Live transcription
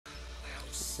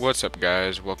What's up,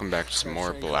 guys? Welcome back to some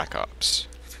more Black Ops.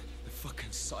 The fucking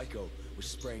psycho was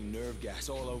spraying nerve gas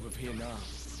all over Vietnam.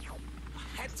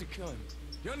 I had to kill him.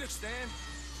 You understand?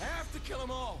 I have to kill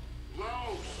them all.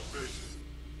 Laos, Mason.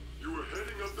 You were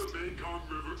heading up the Mekong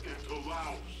River into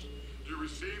Laos. You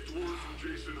received word from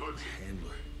Jason Hudson.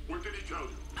 Handler. What did he tell you?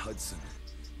 Hudson.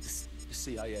 The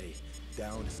CIA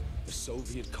downed a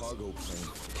Soviet cargo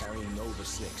plane carrying Nova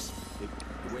 6.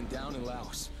 It went down in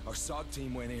Laos. Our SOG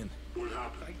team went in. What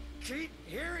happened? I keep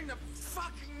hearing the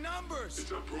fucking numbers!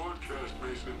 It's a broadcast,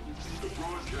 Mason. The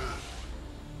broadcast.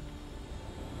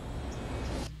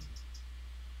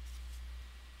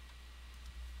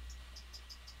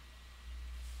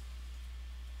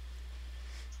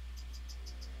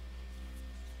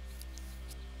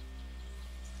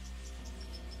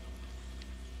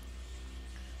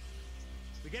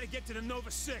 We gotta get to the Nova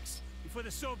 6 before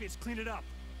the Soviets clean it up.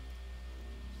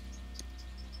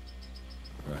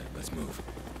 Right, let's move.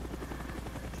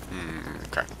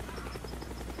 Okay.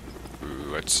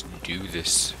 Let's do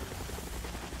this.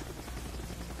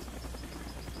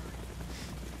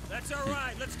 That's all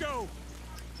right, let's go!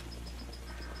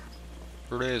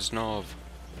 Reznov.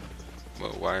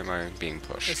 Well, why am I being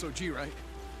pushed? SOG, right?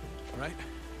 Right?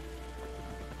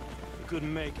 We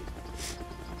couldn't make it.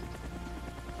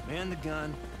 Man the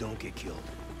gun, don't get killed.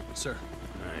 Sir.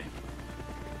 All right.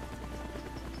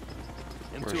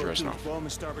 Where's M202, Reznov? Bowman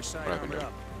starboard side What happened armored to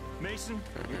up. Mason, you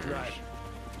There's- drive.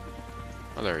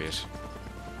 Oh, there he is.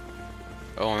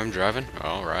 Oh, I'm driving?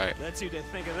 Alright. Let's see what they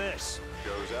think of this.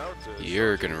 Goes out to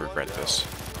You're Sergeant gonna regret Lundell. this.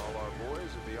 All our boys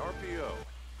at the RPO.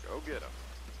 Go get 'em.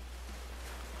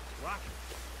 Rock.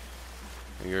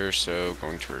 You're so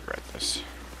going to regret this.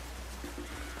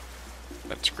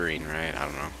 That's green, right? I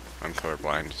don't know. I'm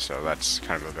colorblind, so that's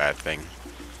kind of a bad thing.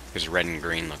 Because red and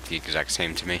green look the exact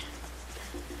same to me.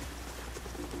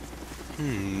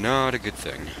 Not a good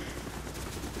thing.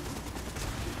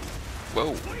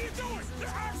 Whoa. What are you doing? They're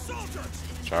our soldiers!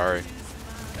 Sorry.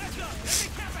 Heads up! Enemy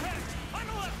camp ahead! On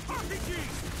the left, RPG!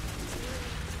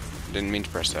 Didn't mean to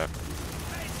press that.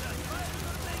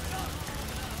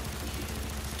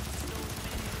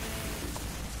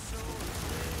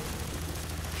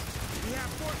 We have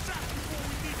 4 shots before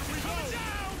we need to reload!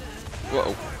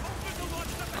 Whoa.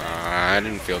 I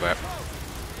didn't feel that.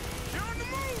 They're on the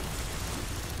move!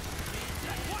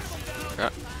 One of them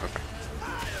down! Ah, okay.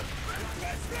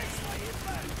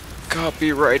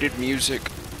 Copyrighted music.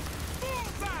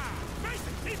 Bullseye!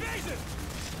 Mason, evasion!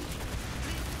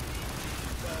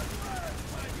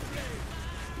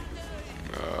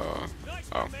 Nice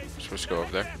Oh, one, Mason. supposed to go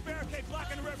over there. That barricade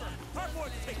blocking the river. Our boys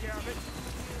will take care of it.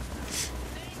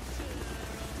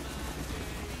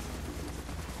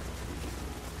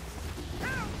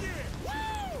 Hell yeah!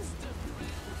 Woo!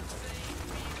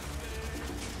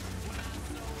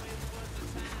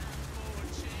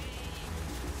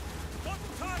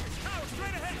 Multiple targets. Tower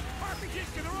straight ahead. RPGs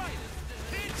to the right.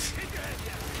 Keep your head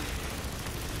down.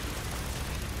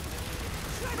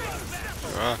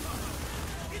 Ah,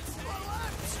 It's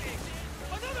collapsing!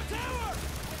 Another tower!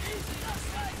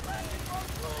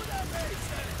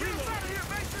 Get us out of here,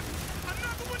 Mason!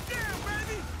 Another one down,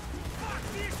 baby! Fuck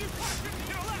the issue question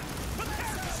to the left!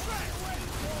 Prepare for strike!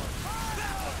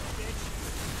 That one, bitch!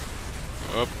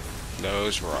 oh,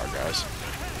 those were our guys.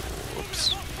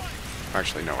 Whoops.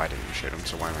 Actually, no, I didn't shoot him,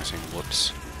 so why am I saying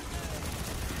whoops?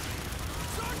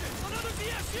 Sergeant, another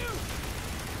DSU!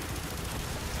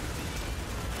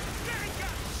 There he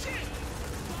got shit!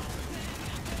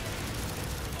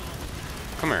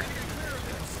 Come here.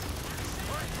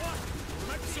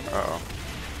 Uh-oh.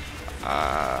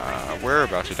 We're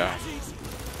about to die.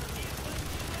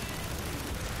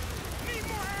 Need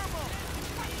more ammo!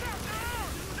 Watch out, down!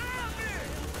 Down there!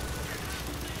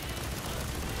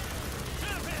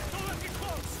 Caravan, don't let me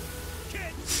close!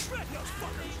 Kid, shred those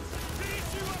fuckers!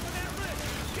 DSU up in that ridge!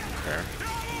 Get out! There.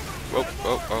 They're all over!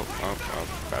 Whoa,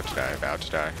 oh. About to die, about to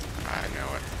die. I know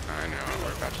it.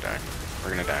 We're about to die.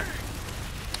 We're gonna die.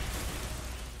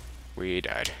 We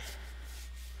died.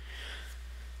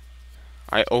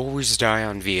 I always die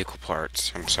on vehicle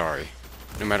parts. I'm sorry.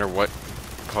 No matter what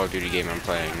Call of Duty game I'm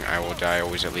playing, I will die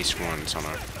always at least once on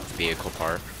a vehicle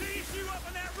part. DSU up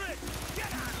in that ridge!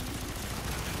 Get out!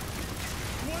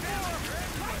 One more!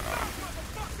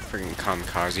 Freaking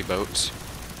kamikaze boats.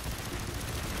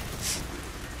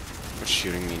 What's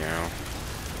shooting me now?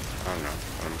 I don't know.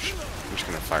 I'm just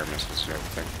gonna fire missiles at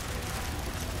everything.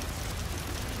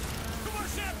 Come on,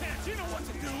 Champagne, you know what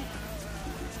to do!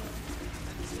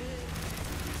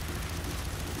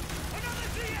 Another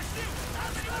DSU! How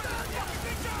many other fucking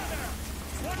things are there?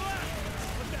 One left!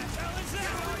 What the hell is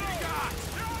that? What do you got?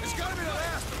 It's gotta be the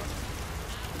last of them.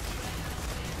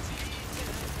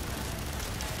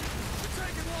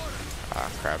 Ah,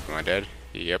 crap, am I dead?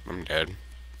 Yep, I'm dead.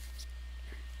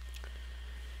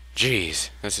 Jeez,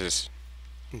 this is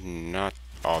not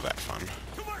all that fun,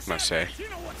 I must say. You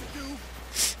know what to do.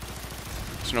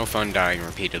 It's no fun dying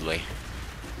repeatedly.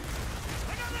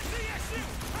 I gotta let you shoot.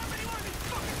 How many more of these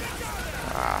fucking things are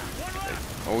there? Ah, One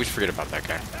left. I always forget about that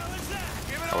guy. Hell is that?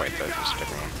 Give it Oh all wait, you that's just a got.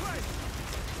 different one.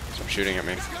 Stop shooting at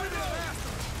me.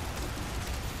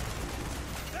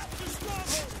 That's the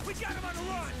stronghold. We got him on the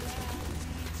run.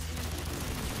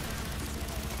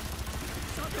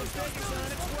 Something's taking us on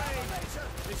its way.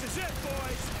 This is it,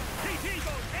 boys. TT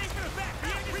boat, anchor back. The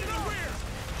engine's in the rear.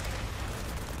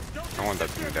 I want that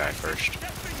thing to die first.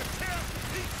 That thing is terrible.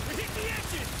 Hit the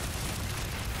engine.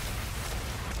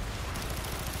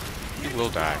 He will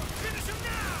die. Finish him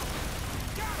now.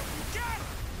 Got him. You got him.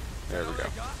 There we go.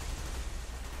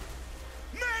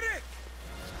 Medic.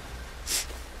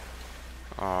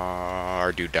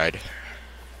 Our dude died.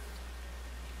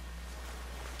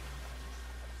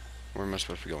 Where am I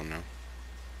supposed to be going now?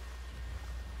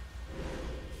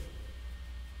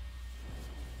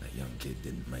 That young kid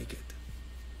didn't make it.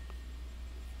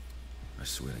 I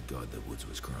swear to God that Woods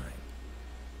was crying.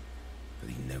 But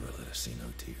he never let us see no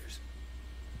tears.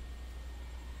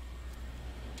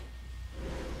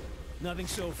 Nothing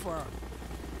so far.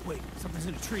 Wait, something's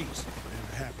in the trees.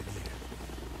 Whatever happened here?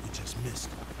 We just missed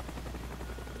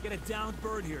it. Get a downed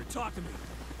bird here. Talk to me.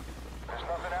 There's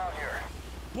nothing out here.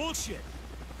 Bullshit.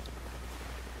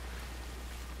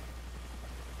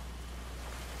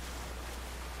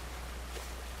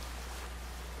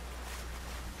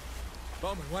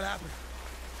 Bowman, what happened?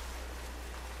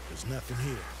 There's nothing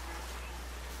here.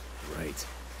 Right.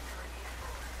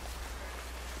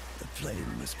 The plane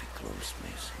must be close,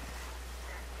 Mason.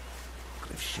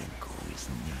 Kravchenko is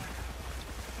near.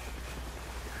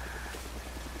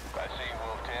 I see you,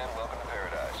 Wolf 10. Welcome to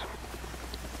paradise.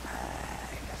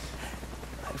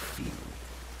 I feel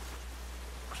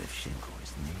Kravchenko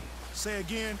is near. Say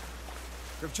again.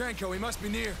 Kravchenko, he must be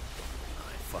near.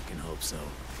 I fucking hope so.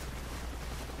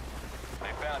 They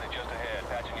found it just ahead,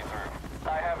 patching you through.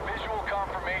 I have visual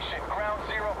confirmation. Ground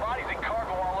zero, bodies and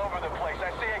cargo all over the place. I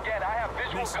say again, I have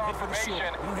visual Mason, head for the shore.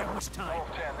 confirmation. We don't have much time.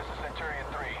 Wolf 10, this is Centurion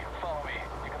 3. Follow me.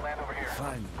 You can land over here.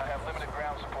 Fine. I have limited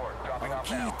ground support. Dropping Our off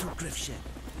key now. to Kravchenko.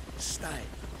 Style.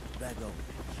 Back over.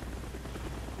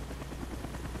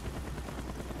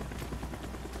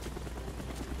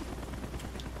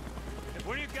 If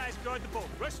one of you guys guard the boat,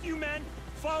 rest of you men,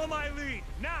 follow my lead.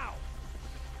 Now.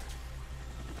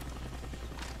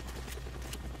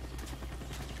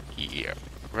 Yeah.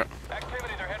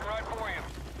 Activities are heading right for you.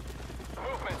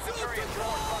 Movement, Centurion 4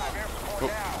 and 5. Air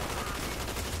support now.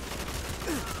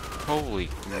 Holy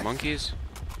monkeys.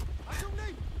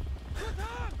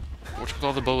 What's with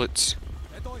all the bullets?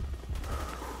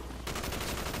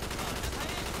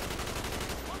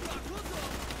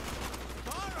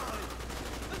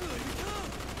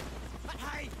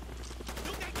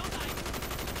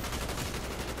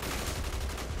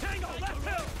 Tango, left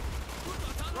hill.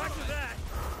 Roger that.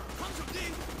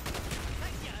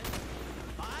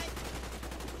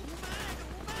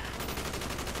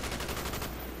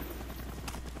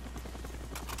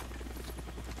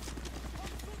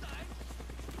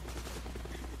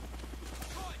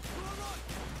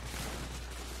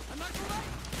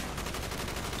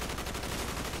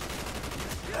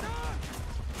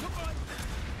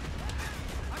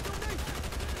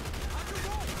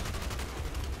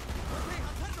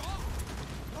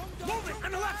 Movement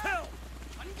on the left hill.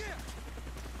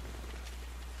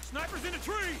 Snipers in the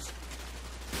trees.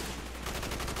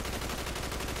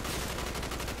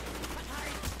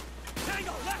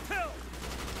 Tango, left hill.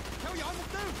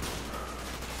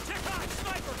 Check high,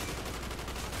 sniper.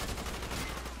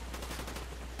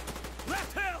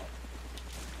 Left hill.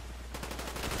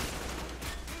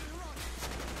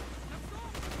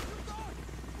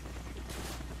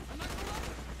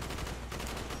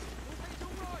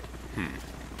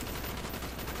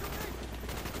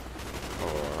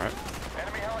 Alright.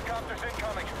 Enemy helicopters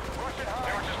incoming. Russian high.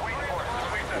 They were just waiting for us.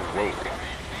 Just wait there. Whoa.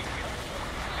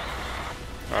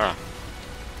 Ah.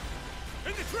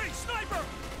 In the tree, sniper.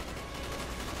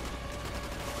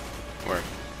 Where?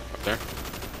 Up there?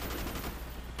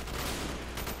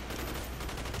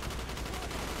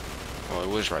 Well, it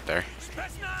was right there.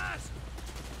 Spetsnaz.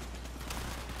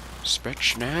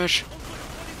 Spetsnaz?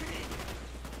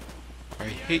 I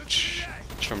hate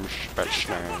some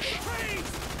Spetsnaz.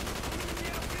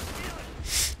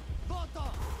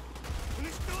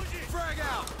 Frag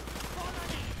out!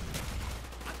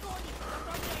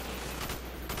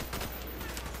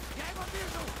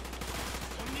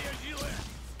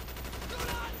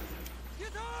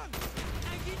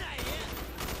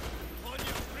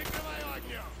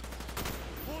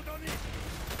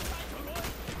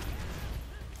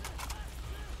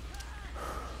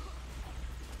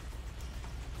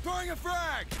 Throwing a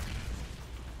frag!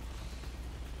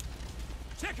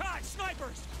 Check high,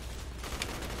 snipers!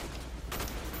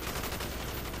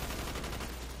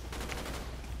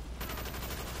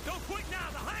 Don't quit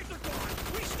now, the hides are gone!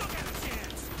 We still got a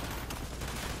chance!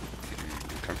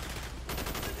 Okay.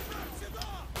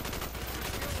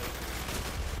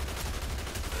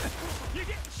 You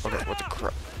get Okay, shot what the up!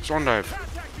 crap? Swan dive.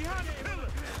 Contact behind the pillar!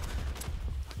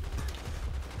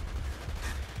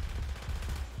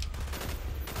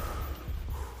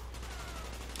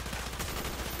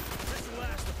 That's the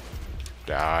last of them.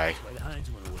 Die. Why the Heinz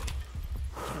went away.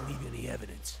 Can't leave any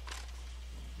evidence.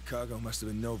 The cargo must have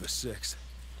been Nova 6.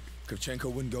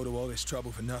 Kravchenko wouldn't go to all this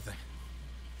trouble for nothing.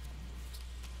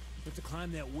 We have to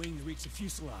climb that wing to reach the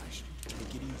fuselage.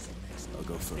 Take it easy, Mason. I'll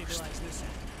go first. Stabilize this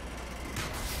end.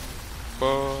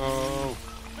 Whoa.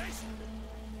 Mason!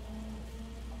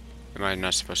 Am I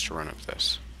not supposed to run up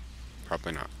this?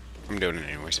 Probably not. I'm doing it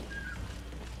anyways.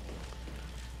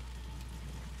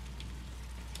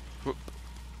 Whoop.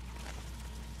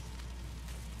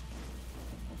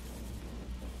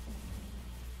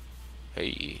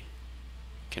 Hey.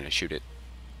 Can I shoot it?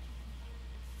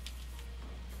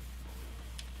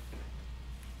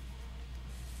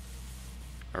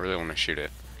 I really want to shoot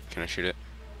it. Can I shoot it?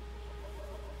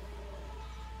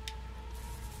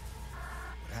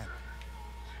 What happened?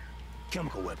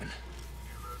 Chemical weapon.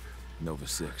 Nova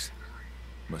 6.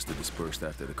 Must have dispersed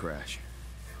after the crash.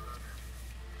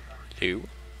 Two?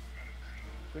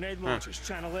 Grenade launchers,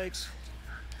 China Lakes.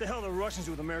 The hell are the Russians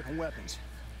do with American weapons?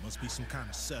 Must be some kind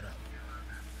of setup.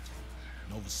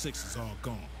 Nova 6 is all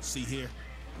gone. See here?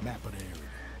 Map of the area.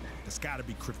 That's gotta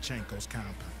be Kravchenko's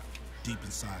compound. Deep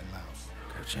inside Laos.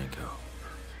 Kravchenko.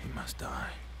 He must die.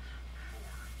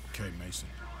 Okay, Mason.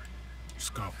 Let's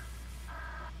go.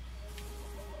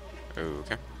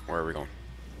 Okay. Where are we going?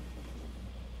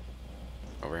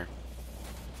 Over here.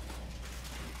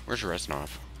 Where's Reznov?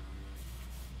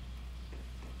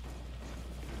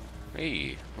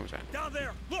 Hey, what was that? Down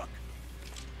there, look!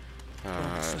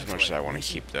 As much as I want to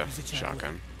keep the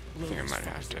shotgun, I think I might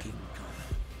have to.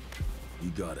 You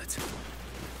got it.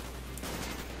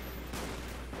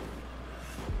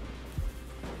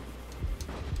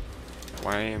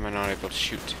 Why am I not able to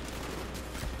shoot?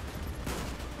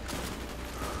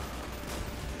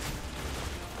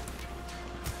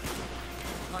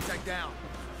 Contact down.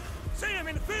 See him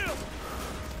in the field!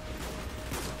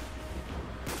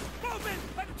 Movement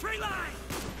at the tree line!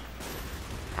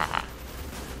 Haha.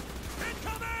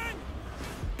 Incoming!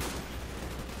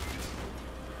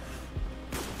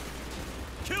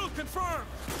 Kill confirmed!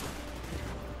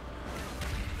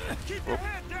 Keep your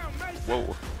head down, Mason!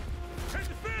 Whoa. In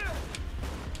the field!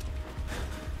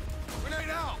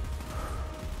 Grenade out!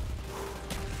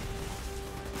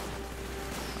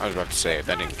 I was about to say, if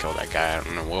that didn't kill that guy, I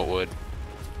don't know what would.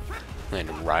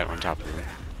 Landed right on top of him.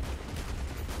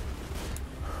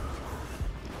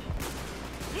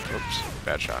 Oops,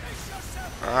 bad shot.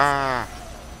 Ah!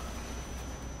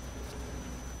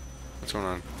 What's going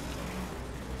on?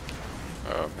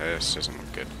 Oh, this doesn't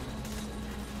look good.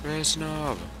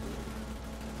 Reznov!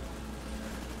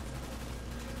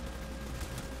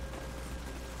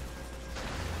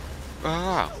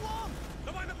 Ah!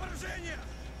 Давай на поражение!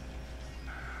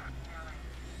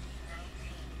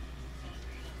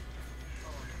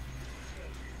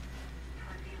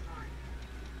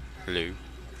 Hello.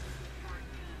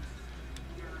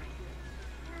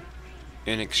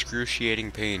 In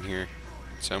excruciating pain here.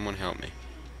 Someone help me.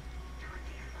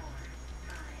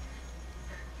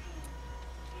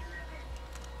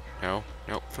 No,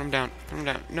 no, put him down,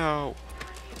 no!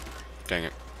 Dang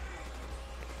it.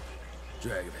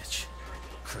 Dragovich.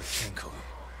 Kravchenko.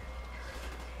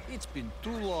 It's been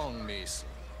too long, Mason.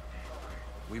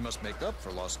 We must make up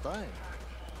for lost time.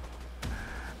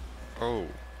 Oh.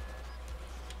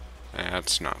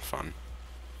 That's not fun.